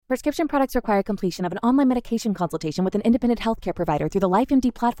Prescription products require completion of an online medication consultation with an independent healthcare provider through the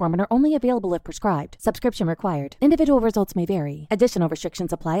LifeMD platform and are only available if prescribed. Subscription required. Individual results may vary. Additional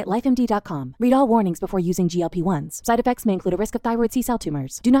restrictions apply at lifemd.com. Read all warnings before using GLP-1s. Side effects may include a risk of thyroid C-cell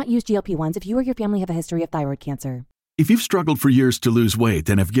tumors. Do not use GLP-1s if you or your family have a history of thyroid cancer. If you've struggled for years to lose weight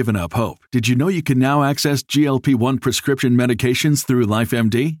and have given up hope, did you know you can now access GLP-1 prescription medications through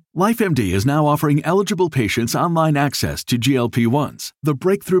LifeMD? LifeMD is now offering eligible patients online access to GLP-1s, the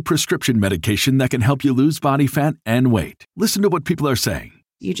breakthrough prescription medication that can help you lose body fat and weight. Listen to what people are saying.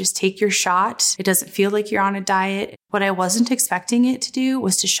 You just take your shot. It doesn't feel like you're on a diet. What I wasn't expecting it to do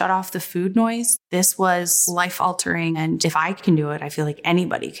was to shut off the food noise. This was life-altering, and if I can do it, I feel like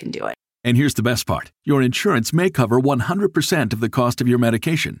anybody can do it. And here's the best part. Your insurance may cover 100% of the cost of your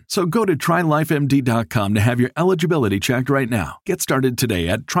medication. So go to trylifemd.com to have your eligibility checked right now. Get started today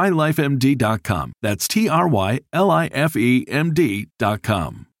at trylifemd.com. That's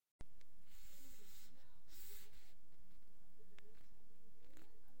TRYLIFEMD.com.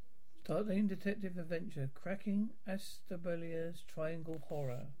 Startling detective adventure, cracking Ashtabula's triangle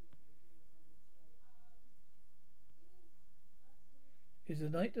horror. It's the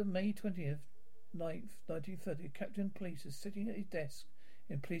night of May 20th, 1930. Captain Police is sitting at his desk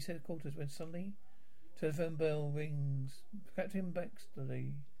in police headquarters when suddenly telephone bell rings. Captain Baxter,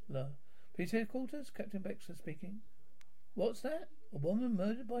 police headquarters? Captain Baxter speaking. What's that? A woman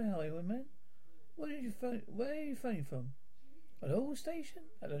murdered by a highwayman? Where are you phoning from? An old station?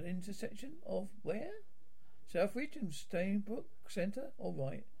 At an intersection of where? Southridge and Stainbrook Centre? All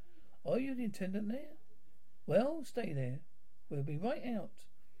right. Are you the attendant there? Well, stay there. We'll be right out.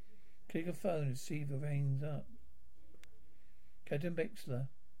 Click a phone and receiver hangs up. Captain Bexler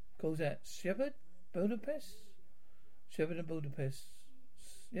calls out, Shepard, Budapest? Shepard and Budapest.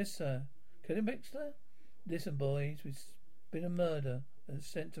 Yes, sir. Captain Bexler? Listen, boys, there's been a murder at the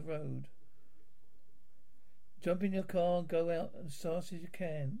Centre Road. Jump in your car and go out as fast as you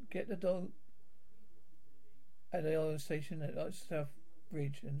can. Get the dog at the oil station at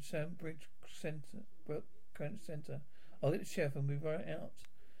Southbridge and Sandbridge Centre. I'll get the chef and we'll be right out.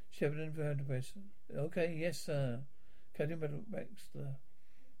 Shepard and Budapest. Okay, yes, sir. Captain Baxter.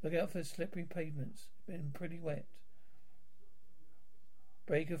 Look out for slippery pavements. Been pretty wet.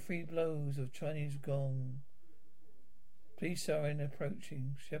 Break of 3 blows of Chinese gong. Police siren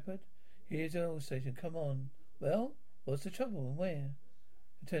approaching. Shepard, here's the oil station. Come on. Well, what's the trouble and where?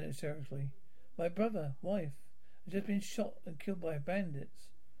 Lieutenant seriously. My brother, wife, has just been shot and killed by bandits.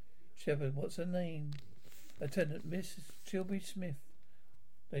 Shepard, what's her name? Lieutenant Mrs. Shelby Smith.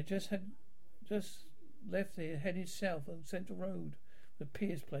 They just left here, headed south on Central Road, the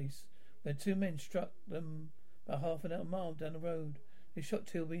Pierce place, when 2 men struck them about half an hour mile down the road. They shot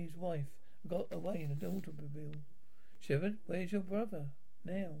Tilby's wife and got away in an automobile. Shepard, where's your brother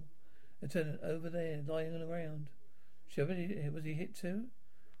now? Lieutenant, over there, lying on the ground. Shepard, was he hit too?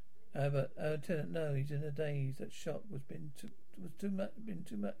 But Lieutenant, no, he's in a daze. That shock was too much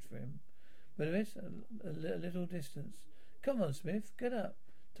for him. But there is a little distance. Come on, Smith, get up.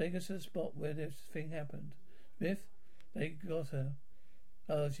 Take us to the spot where this thing happened. Smith, they got her.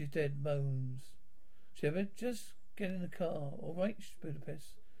 Oh, she's dead, moans. Shepard, just get in the car. All right,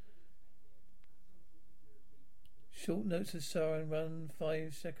 Budapest. Short notes of siren, run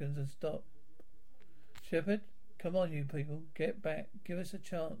 5 seconds and stop. Shepard, come on, you people. Get back. Give us a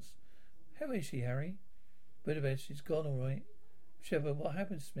chance. How is she, Harry? Budapest, she's gone all right. Shepard, what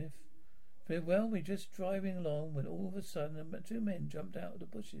happened, Smith? Well, we're just driving along when all of a sudden 2 men jumped out of the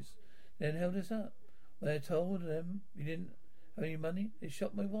bushes, then held us up. When I told them we didn't have any money, they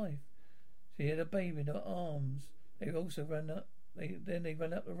shot my wife. She had a baby in her arms. They also ran up. They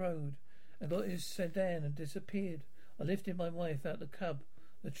ran up the road and got his sedan and disappeared. I lifted my wife out the truck,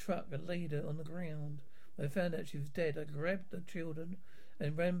 and laid her on the ground. When I found out she was dead, I grabbed the children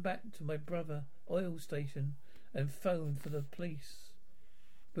and ran back to my brother oil station and phoned for the police.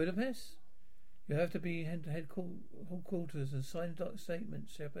 Budapest? You have to be headquarters and sign a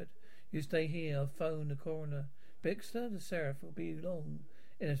statement, Shepard. You stay here. I'll phone the coroner. Baxter, the sheriff, will be along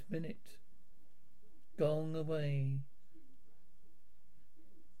in a minute. Gone away.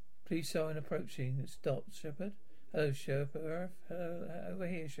 Police siren approaching. It stopped. Shepard. Hello, Sheriff. Hello, over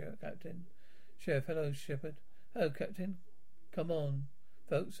here, Sheriff, Captain. Sheriff, hello, Shepard. Hello, Captain. Come on,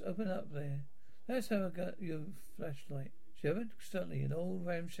 folks, open up there. Let's have your flashlight. Shepard, certainly an old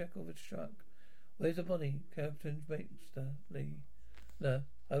ramshackle of a truck. Where's the body? Captain Baxter Lee. No,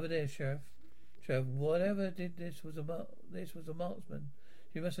 over there, Sheriff. Sheriff, whatever did this was a marksman.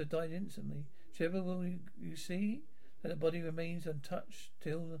 She must have died instantly. Sheriff, will you see that the body remains untouched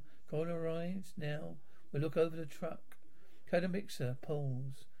till the coroner arrives? Now we'll look over the truck. Captain Baxter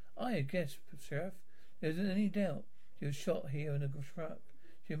pulls. I guess, Sheriff. There isn't any doubt she was shot here in a truck.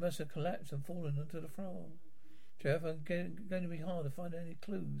 She must have collapsed and fallen onto the floor. Sheriff, I'm going to be hard to find any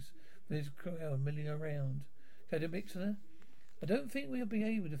clues for this crowd milling around. Captain Mixler, I don't think we'll be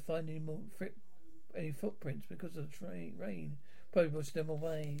able to find any footprints because of the rain. Probably washed them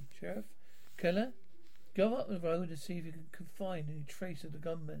away. Sheriff, Keller, go up the road and see if you can find any trace of the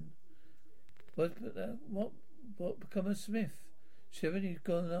gunman. What become of Smith? Sheriff, he's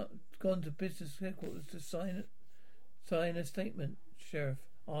gone to business headquarters to sign a statement. Sheriff,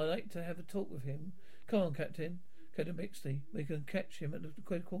 I'd like to have a talk with him. Come on, Captain Mixley. We can catch him at the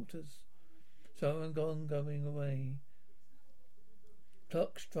headquarters. So I'm going away.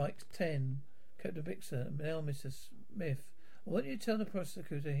 Clock strikes 10. Captain Mixer, now Mr. Smith. I want you to tell the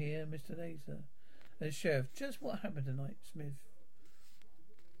prosecutor here, Mr. Laser, and the sheriff, just what happened tonight, Smith.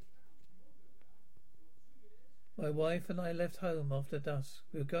 My wife and I left home after dusk.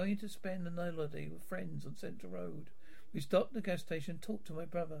 We were going to spend the holiday with friends on Central Road. We stopped at the gas station and talked to my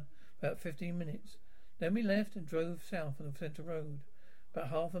brother about 15 minutes. Then we left and drove south on the Central Road, about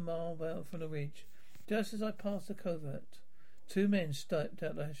half a mile out from the ridge. Just as I passed the covert, two men stepped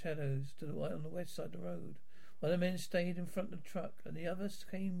out of the shadows to the right on the west side of the road. One of the men stayed in front of the truck, and the others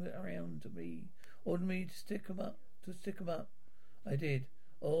came around to me, ordered me to stick 'em up. I did.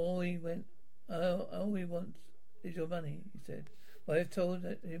 All we want is your money, he said. I have told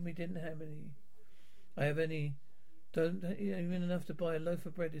him we didn't have any. I have any. Don't even enough to buy a loaf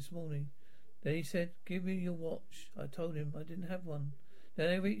of bread this morning. Then he said, give me your watch. I told him I didn't have one. Then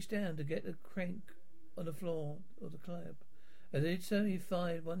I reached down to get the crank on the floor of the club. As I did so, he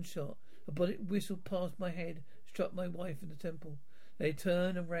fired one shot. A bullet whistled past my head, struck my wife in the temple. They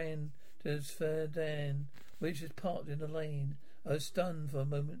turned and ran to the sedan, which was parked in the lane. I was stunned for a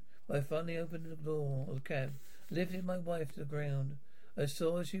moment, but I finally opened the door of the cab, lifted my wife to the ground. I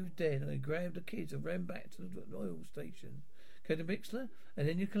saw she was dead, and I grabbed the kids and ran back to the oil station. Captain Mixler, and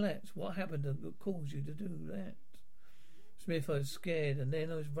then you collapsed. What happened that caused you to do that? Smith, I was scared, and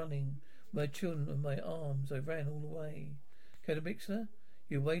then I was running. My children in my arms. I ran all the way. Captain Mixler,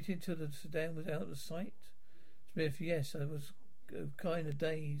 you waited till the sedan was out of sight? Smith, yes, I was kind of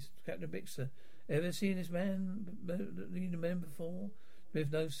dazed. Captain Mixler, ever seen this man, the men before?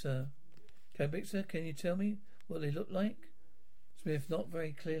 Smith, no, sir. Captain Mixler, can you tell me what they look like? Smith, not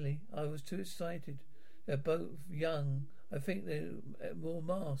very clearly. I was too excited. They're both young. I think they wore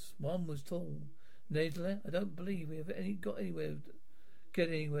masks. One was tall. Nadler, I don't believe we have get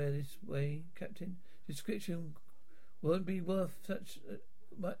anywhere this way, Captain. Description won't be worth such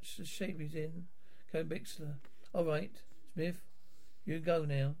much the shape he's in. Captain Mixler. All right, Smith, you can go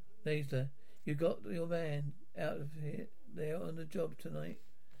now. Nadler, you got your man out of here. They're on the job tonight.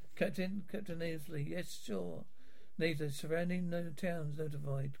 Captain Nadler, yes, sure. Nadler, surrounding no towns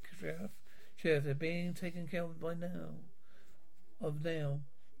notified. Sheriff, they're being taken care of by now.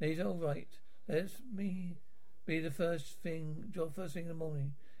 Nadler, all right. Let me be the first thing in the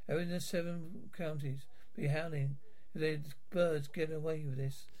morning. Everyone in the 7 counties be howling if the birds get away with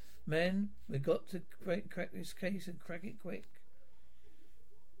this. Men, we've got to crack this case and crack it quick.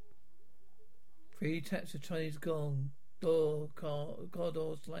 3 taps of Chinese gong. Car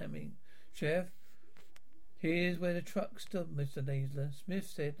door slamming. Sheriff, here's where the truck stood, Mr. Nadler. Smith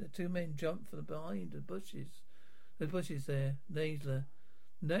said the 2 men jumped from behind the bushes. The bushes there. Nadler,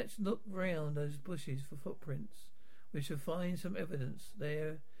 let's look round those bushes for footprints. We shall find some evidence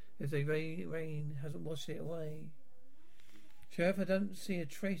there if the rain hasn't washed it away. Sheriff, I don't see a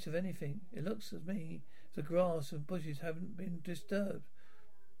trace of anything. It looks to me the grass and bushes haven't been disturbed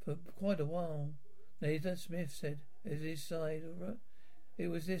for quite a while. Nadler, Smith said, it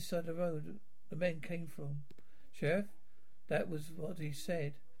was this side of the road the men came from. Sheriff, that was what he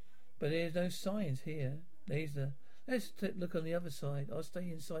said, but there's no signs here. Nadler, let's look on the other side. I'll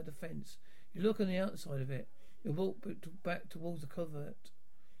stay inside the fence. You look on the outside of it. You walk back towards the covert.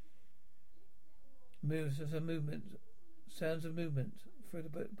 Sounds of movement through the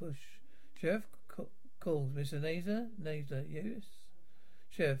bush. Sheriff calls. Mr. Nadler? Nadler, yes.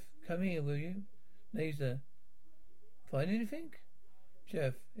 Sheriff, come here, will you? Nadler, find anything?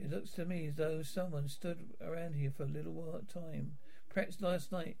 Sheriff, it looks to me as though someone stood around here for a little while time. Perhaps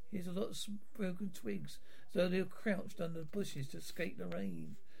last night. Here's a lot of broken twigs, as though they were crouched under the bushes to escape the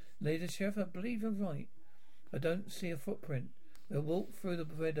rain. Nadler, Sheriff, I believe you're right. I don't see a footprint. We'll walk through the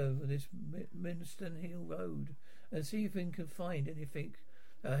meadow of this Minston Hill Road and see if we can find anything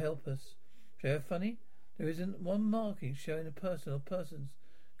that'll help us. Sheriff, funny, there isn't one marking showing a person or persons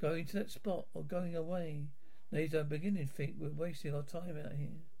going to that spot or going away. Nadler, I'm beginning to think we're wasting our time out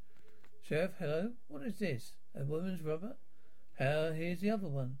here. Sheriff, hello? What is this? A woman's rubber? Here's the other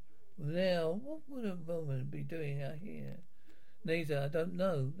one. Now, what would a woman be doing out here? Neither, I don't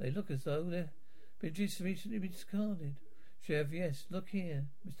know. They look as though they've been just recently been discarded. Sheriff, yes, look here,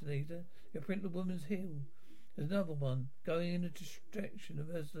 Mr. Neither. You print the woman's heel. There's another one going in the direction of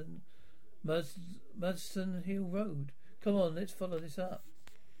Mudston Hill Road. Come on, let's follow this up.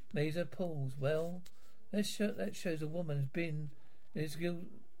 Neither pulls. Well, that shows a woman has been in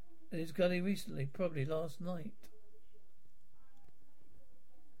his gully recently, probably last night.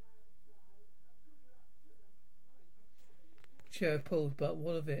 Sheriff pulls, but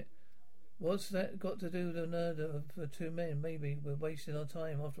what of it? What's that got to do with the murder of the two men? Maybe we're wasting our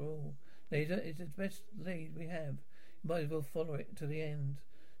time after all. Neither is the best lead we have. You might as well follow it to the end.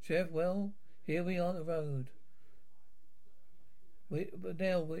 Sheriff, well, here we are on the road. But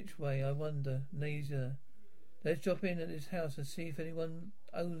now which way, I wonder? Neither. Let's drop in at this house and see if anyone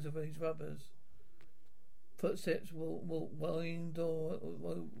owns of these rubbers. Footsteps, walking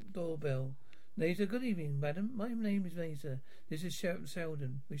doorbell. Neither, good evening, madam. My name is Neither. This is Sheriff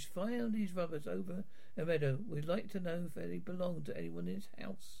Selden. We found these rubbers over a meadow. We'd like to know if they belong to anyone in this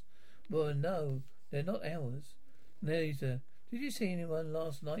house. Well, no, they're not ours. Neither. Did you see anyone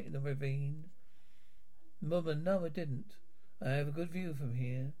last night in the ravine? Woman, no, I didn't. I have a good view from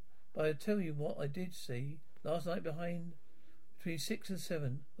here. But I tell you what I did see. Last night between 6 and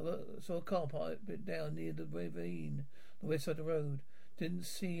 7, I saw a car parked a bit down near the ravine, the west side of the road. Didn't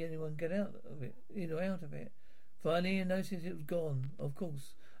see anyone get out of it, in or out of it. Finally, I noticed it was gone. Of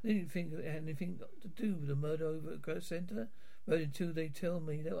course, I didn't think it had anything to do with the murder over at Grove Centre. But until they tell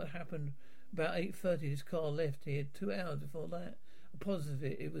me that what happened about 8:30, this car left here 2 hours before that. I'm positive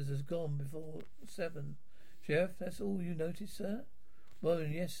it was as gone before 7. Sheriff, that's all you noticed, sir? Well,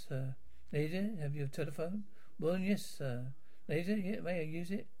 yes, sir. Neither, have you a telephone? Well, yes, sir. Neither, yeah, may I use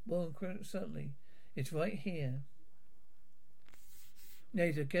it? Well, certainly. It's right here.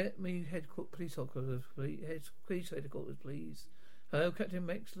 Neither, get me police headquarters, please. Hello, Captain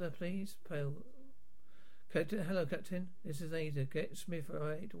Wexler, please. Hello, Captain. This is Neither. Get Smith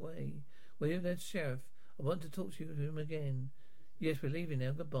right away. Will you? That's Sheriff. I want to talk to him again. Yes, we're leaving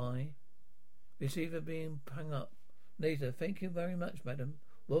now. Goodbye. Receiver being hung up. Neither. Thank you very much, madam.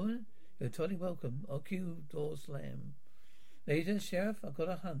 Woman, you're totally welcome. I'll cue door slam. Neither, Sheriff, I've got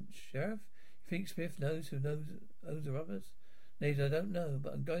a hunch. Sheriff, you think Smith knows who owns the rubbers? Neither, I don't know,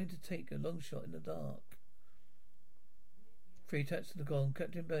 but I'm going to take a long shot in the dark. 3 taps to the gong.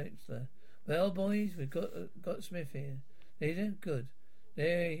 Captain Baxter. Well, boys, we've got Smith here. Neither, good.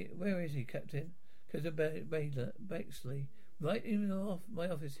 Where is he, Captain? Captain Baxley. Right in my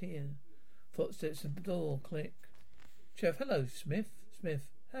office here. Footsteps at the door. Click. Sheriff, hello, Smith. Smith,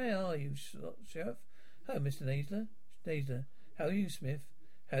 how are you, Sheriff? Hello, Mr. Neither. How are you, Smith?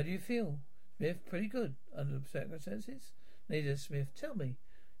 How do you feel? Smith, pretty good, under the circumstances. Neither, Smith, tell me,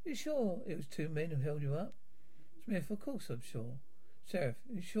 you sure it was 2 men who held you up? Smith, of course I'm sure. Sheriff,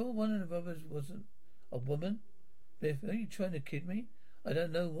 you sure one of the brothers wasn't a woman? Smith, are you trying to kid me? I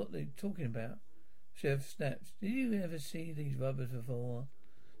don't know what they're talking about. Sheriff snaps, did you ever see these rubbers before?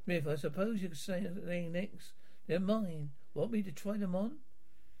 Smith, I suppose you could say next. They're mine. Want me to try them on?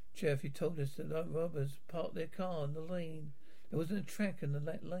 Sheriff, you told us that the robbers parked their car in the lane. There wasn't a track in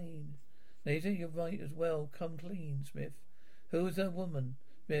that lane. Neither, you're right as well. Come clean, Smith. Who was that woman?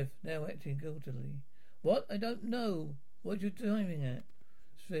 Smith, now acting guiltily. What? I don't know. What are you driving at?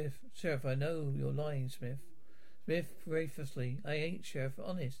 Smith, Sheriff, I know you're lying, Smith. Smith, breathlessly, I ain't, Sheriff,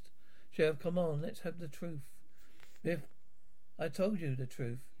 honest. Sheriff, come on, let's have the truth. Smith, I told you the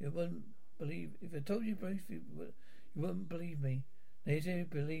truth. You wouldn't believe. If I told you the truth, you wouldn't believe me. Neither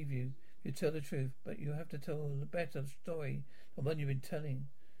believe you. You tell the truth, but you have to tell a better story than one you've been telling.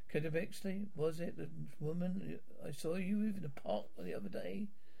 Captain Bexley, was it the woman I saw you with in the park the other day?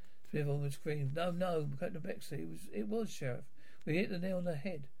 Smith almost screamed. No, Captain Bexley, it was, Sheriff. We hit the nail on the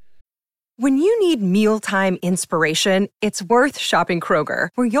head. When you need mealtime inspiration, it's worth shopping Kroger,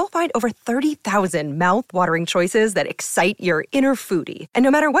 where you'll find over 30,000 mouth-watering choices that excite your inner foodie. And no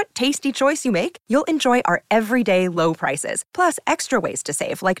matter what tasty choice you make, you'll enjoy our everyday low prices, plus extra ways to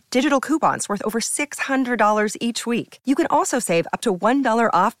save, like digital coupons worth over $600 each week. You can also save up to $1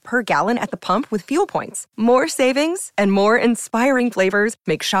 off per gallon at the pump with fuel points. More savings and more inspiring flavors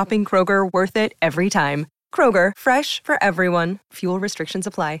make shopping Kroger worth it every time. Kroger, fresh for everyone. Fuel restrictions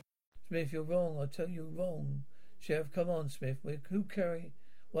apply. Smith, you're wrong. I tell you, you're wrong. Sheriff, come on, Smith. Why carry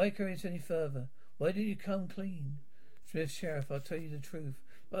it any further? Why didn't you come clean? Smith, Sheriff, I'll tell you the truth,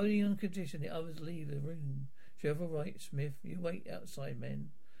 but only on condition the others leave the room. Sheriff, all right, Smith. You wait outside,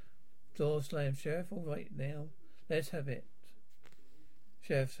 men. Door slammed. Sheriff, all right now. Let's have it.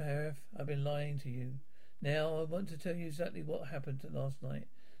 Sheriff, I've been lying to you. Now I want to tell you exactly what happened last night.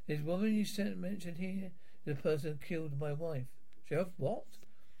 This woman you mentioned here is the person who killed my wife. Sheriff, what?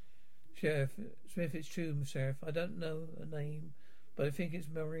 Sheriff Smith, it's true, Sheriff. I don't know her name, but I think it's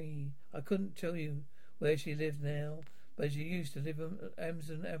Marie. I couldn't tell you where she lives now, but she used to live on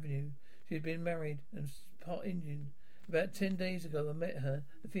Amazon Avenue. She'd been married and part Indian. About 10 days ago, I met her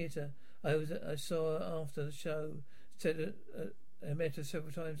at the theatre. I saw her after the show. Said I met her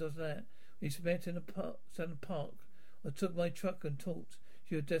several times after that. We met in a park. I took my truck and talked.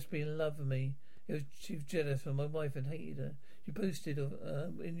 She was desperately in love with me. She was jealous of my wife and hated her. She boasted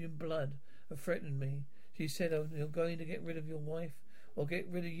of Indian blood and threatened me. She said, "I'm going to get rid of your wife, or get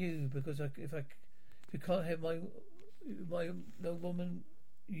rid of you, because if you can't have my no woman,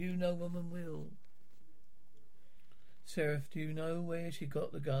 no woman will." Sheriff, do you know where she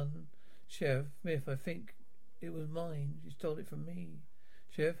got the gun? Sheriff Smith, I think it was mine. She stole it from me.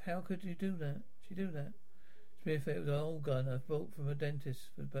 Sheriff, how could you do that? She do that? Smith, it was an old gun I bought from a dentist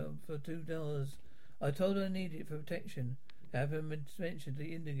for $2. I told her I needed it for protection. I haven't mentioned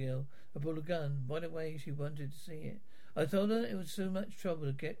the Indian girl. I bought a gun. Right away, she wanted to see it. I told her it was so much trouble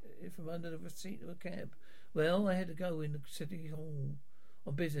to get it from under the seat of a cab. Well, I had to go in the city hall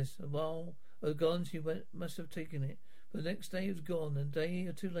on business. A while it was gone, must have taken it. But the next day it was gone, and a day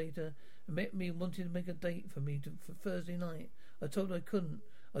or two later, it met me and wanted to make a date for me for Thursday night. I told her I couldn't.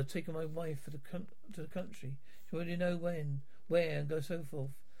 I was taking my wife to the country. She wanted to know when, where, and go so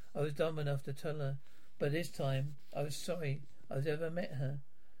forth. I was dumb enough to tell her, but this time I was sorry I was ever met her.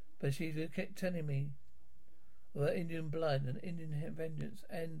 But she kept telling me about Indian blood and Indian vengeance.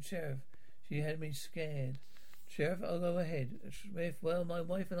 And Sheriff, she had me scared. Sheriff, I'll go ahead. Smith, well, my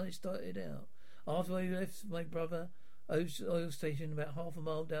wife and I started out. After I left my brother oil station about half a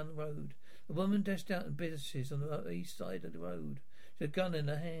mile down the road, the woman dashed out in businesses on the east side of the road. She had a gun in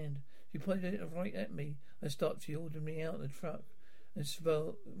her hand. She pointed it right at me. I stopped. She ordered me out of the truck and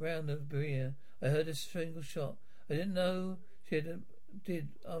spelled round the rear. I heard a single shot. I didn't know she did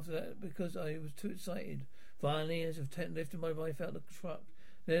after that because I was too excited. Finally, as I lifted my wife out of the truck,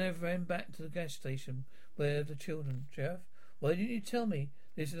 then I ran back to the gas station where the children. Sheriff, why didn't you tell me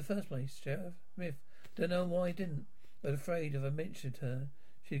this in the first place? Sheriff Smith, don't know why I didn't. I was afraid if I mentioned her,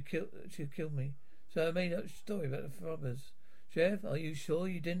 she'd kill me. So I made up a story about the robbers. Sheriff, are you sure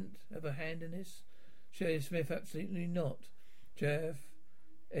you didn't have a hand in this? Sheriff Smith, absolutely not. Sheriff,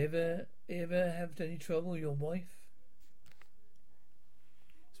 ever have any trouble with your wife?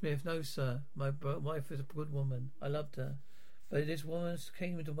 Smith, no, sir. My wife was a good woman. I loved her. But this woman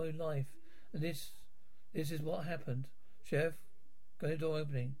came into my life, and this is what happened. Sheriff, go to the door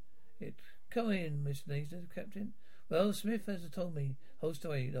opening. Come in, Miss Nathan, Captain. Well, Smith has told me the whole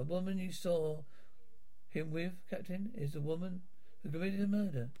story. The woman you saw him with, Captain, is the woman who committed the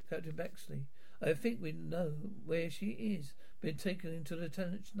murder, Captain Baxley. I think we know where she is. Been taken into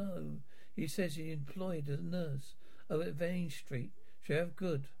Lieutenant's know. He says he employed as a nurse over at Vane Street. Sheriff,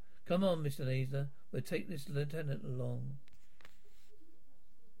 good. Come on, Mr. Laser. We'll take this lieutenant along.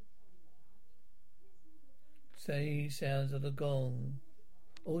 Say sounds of the gong.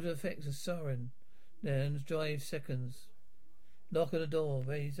 Auto effects a siren. Then drive seconds. Knock on the door.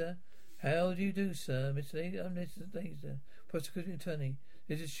 Razor. How do you do, sir? Mr. Laser. I'm Mr. Laser, prosecuting attorney.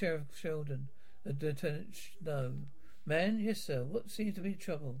 This is Sheriff Sheldon. Lieutenant Snow. Man, yes, sir. What seems to be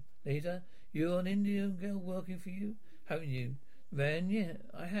trouble? Laser, you an Indian girl working for you? Haven't you? Van, yeah,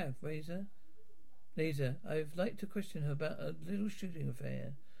 I have. Razor. Laser, I'd like to question her about a little shooting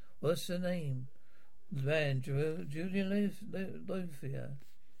affair. What's her name? Van, Julia Lothier.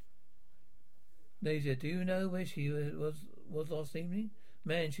 Laser, do you know where she was last evening?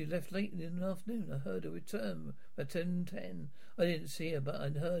 Man, she left late in the afternoon. I heard her return at 10:10. I didn't see her, but I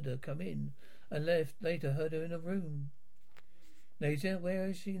heard her come in and left. Later, heard her in a room. Later, where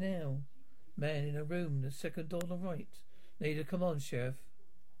is she now? Man, in a room, the second door on the right. Later, come on, Sheriff.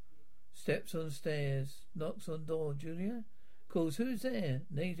 Steps on stairs, knocks on door. Julia calls, who's there?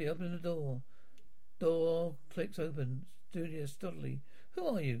 Later, open the door. Door clicks open. Julia stolidly. Who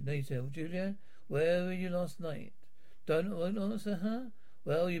are you? Later, Julia, where were you last night? Don't answer her?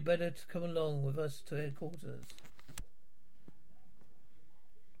 Well, you better come along with us to headquarters.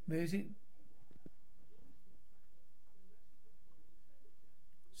 Music.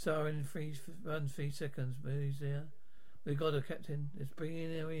 Siren runs 3 seconds. Who's there? We got her, Captain. It's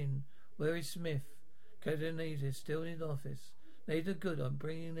bringing her in. Where is Smith? Captain Nathan is still in the office. Nathan, good. I'm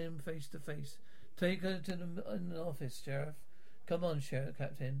bringing them face to face. Take her to the office, Sheriff. Come on, Sheriff,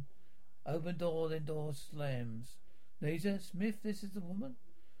 Captain. Open door, then door slams. Nathan, Smith, this is the woman?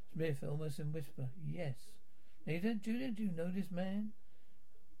 Smith, almost in whisper, yes. Nathan, Julia, do you know this man?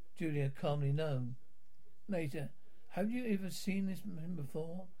 Julia, calmly, no. Nathan, have you ever seen this man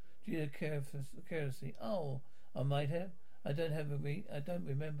before? Julia carelessly. Oh, I might have. I don't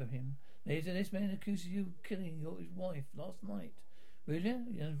remember him. Later, this man accuses you of killing his wife last night. Really?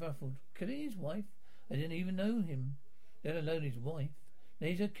 He unruffled. Killing his wife? I didn't even know him, let alone his wife.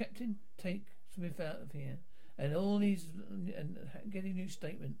 Later, Captain, take Smith out of here. And all these... and get a new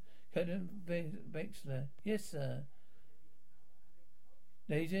statement. Captain Bexler. Yes, sir.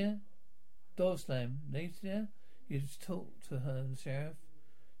 Later, door slam. Later, you talk to her, Sheriff.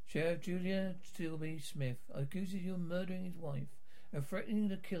 Sheriff Julia Stilby Smith accuses you of murdering his wife and threatening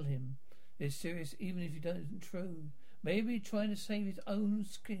to kill him. It's serious, even if it isn't true. Maybe trying to save his own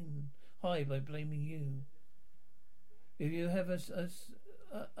skin high by blaming you. If you have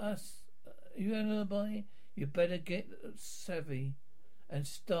you have an alibi, you better get savvy and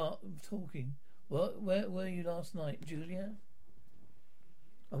start talking. Where were you last night, Julia?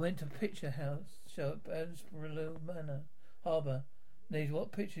 I went to Picture House show at Ashtabula Manor, Harbour. Nate,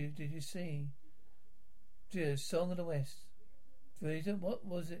 what picture did you see? Julia, Song of the West. Julia, what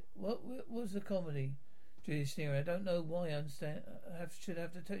was it? What was the comedy? Julia sneering. I don't know why I should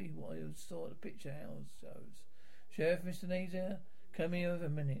have to tell you what I saw at the Picture House shows. Sheriff, Mr. Nader, come here over a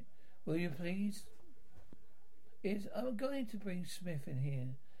minute. Will you please? I'm going to bring Smith in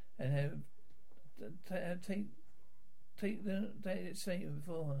here and take the statement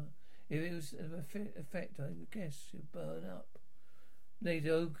before her. If it was of effect, I guess she'd burn up.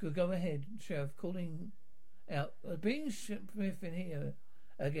 Nader, go ahead, Sheriff, calling out. Bring Smith in here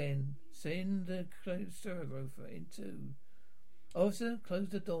again. Send the stenographer in too. Officer, close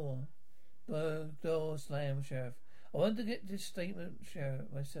the door. The door slam, Sheriff. I want to get this statement,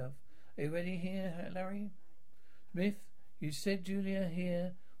 Sheriff, myself. Are you ready here, Larry? Smith, you said Julia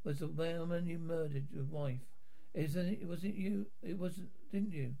here was the woman you murdered, your wife. Wasn't you?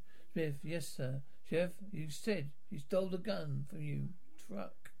 Didn't you? Smith, yes, sir. Sheriff, you said he stole the gun from you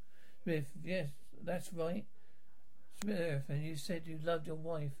truck. Smith, yes, that's right. Smith, and you said you loved your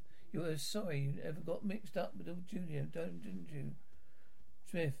wife. You were sorry you ever got mixed up with Julia, didn't you?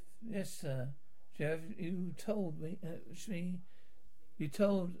 Smith, yes, sir. Sheriff, you told me. You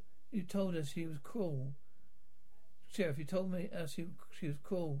told us he was cruel. Sheriff, you told me she was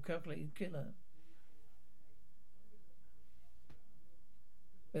cruel, calculated killer.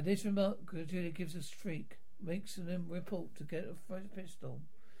 At this remark, Julia gives a shriek, makes a report to get a fresh pistol.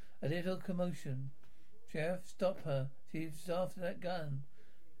 A little commotion. Sheriff, stop her. She's after that gun.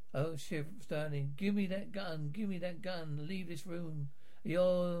 Oh, Sheriff Startling, give me that gun. Leave this room.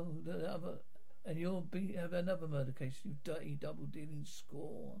 You'll have another murder case. You dirty double-dealing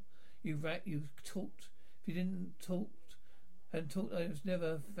score. You rat. You've talked. If you didn't talk, I was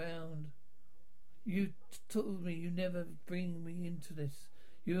never found. You told me you never bring me into this.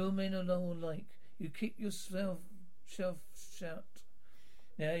 You men are all alike. You keep yourself shut.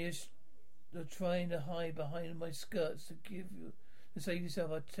 Now you're trying to hide behind my skirts to save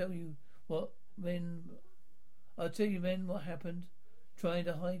yourself. I'll tell you, men, what happened. Trying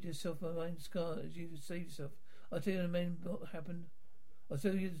to hide yourself behind skirts, you save yourself. I'll tell you, men, what happened. I'll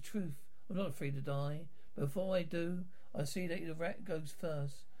tell you the truth. I'm not afraid to die. Before I do, I see that the rat goes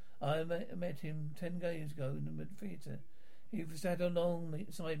first. I met him 10 days ago in the theatre. He sat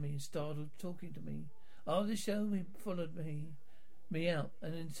alongside me, startled, talking to me. After the show, he followed me out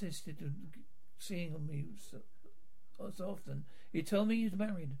and insisted on seeing me so often. He told me he's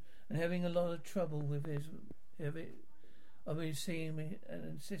married and having a lot of trouble with seeing me and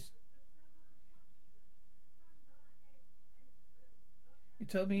insist. He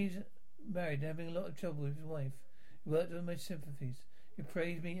told me he's married and having a lot of trouble with his wife. He worked on my sympathies. He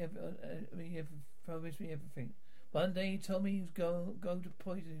praised me, promised me everything. One day he told me he was go to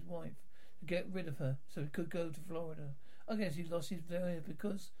poison his wife to get rid of her so he could go to Florida. I guess he lost his nerve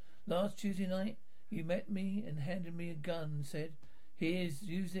because last Tuesday night he met me and handed me a gun and said, "Here's,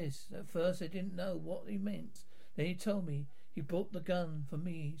 use this." At first I didn't know what he meant. Then he told me he bought the gun for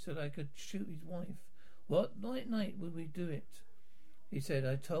me so that I could shoot his wife. What night would we do it? He said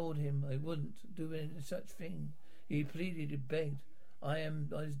I told him I wouldn't do any such thing. He pleaded, he begged. I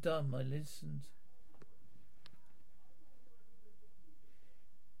was dumb. I listened.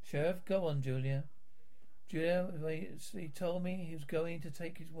 Sheriff, go on, Julia. Julia, he told me he was going to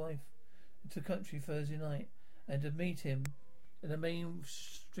take his wife to the country Thursday night and to meet him in the main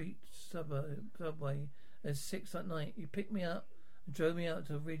street subway at 6 at night. He picked me up and drove me out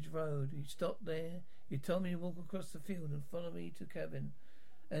to Ridge Road. He stopped there. He told me to walk across the field and follow me to cabin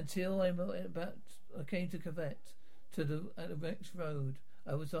until I came to Cavett at the next road.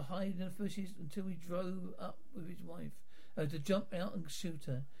 I was to hide in the bushes until he drove up with his wife. I was to jump out and shoot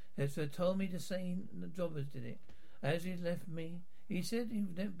her. So he told me to say the robbers did it. As he left me, He said he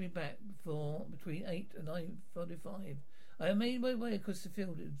would never be back before between 8 and 9:45. I made my way across the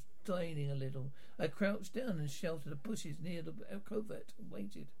field. It was draining a little. I crouched down and sheltered the bushes near the covert and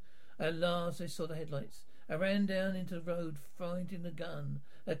waited. At last I saw the headlights. I ran down into the road, finding the gun.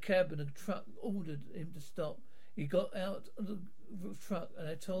 A cab and a truck ordered him to stop. He got out of the truck and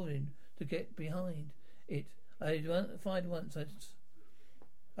I told him to get behind it. I fired once.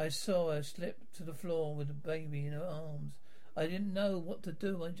 I saw her slip to the floor with the baby in her arms. I didn't know what to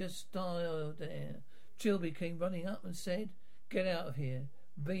do. I just stood there. Chilby came running up and said, "Get out of here.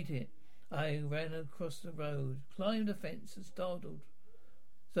 Beat it." I ran across the road, climbed the fence and started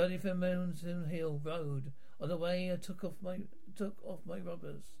for Mountain Hill Road. On the way I took off my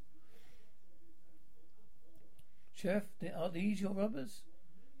rubbers. Sheriff, are these your rubbers?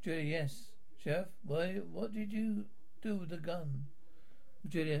 Julia, yes. Sheriff, what did you do with the gun?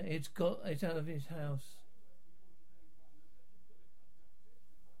 Julia, it's out of his house.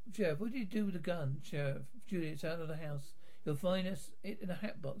 Sheriff, what did you do with the gun? Sheriff, Julia, it's out of the house. You'll find it in a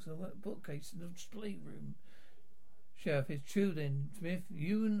hat box and a bookcase in the display room. Sheriff, it's true then, Smith.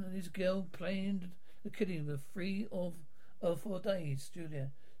 You and this girl planned the killing for 3 or 4 days.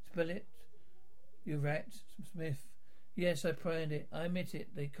 Julia, spell it, you rat. Smith, yes, I planned it. I admit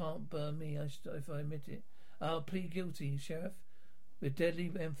it. They can't burn me if I admit it. I'll plead guilty, Sheriff, with deadly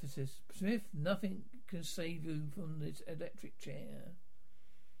emphasis. Smith, nothing can save you from this electric chair.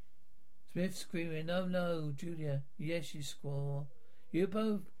 Smith screaming, no, Julia. Yes, you squaw. You'll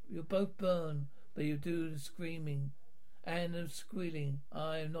both burn, but you do the screaming and the squealing.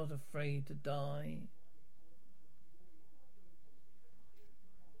 I am not afraid to die.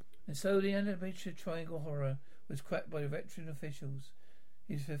 And so the animated triangle horror was cracked by the veteran officials.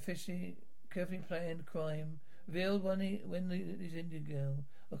 His carefully planned crime revealed when his Indian girl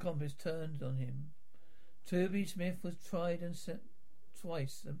accomplice turned on him. Toby Smith was tried and sent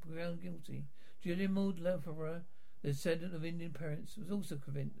twice and found guilty. Julian Maud Lefebvre, the descendant of Indian parents, was also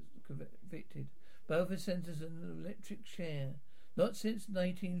convicted. Both were sentenced in an electric chair. Not since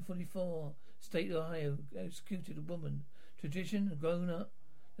 1944, state of Ohio executed a woman. Tradition had grown up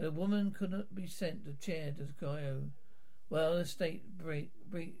that a woman could not be sent a chair to Ohio. Will the state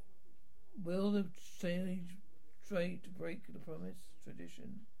will the stage try to break the promise?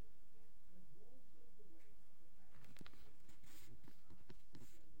 Tradition.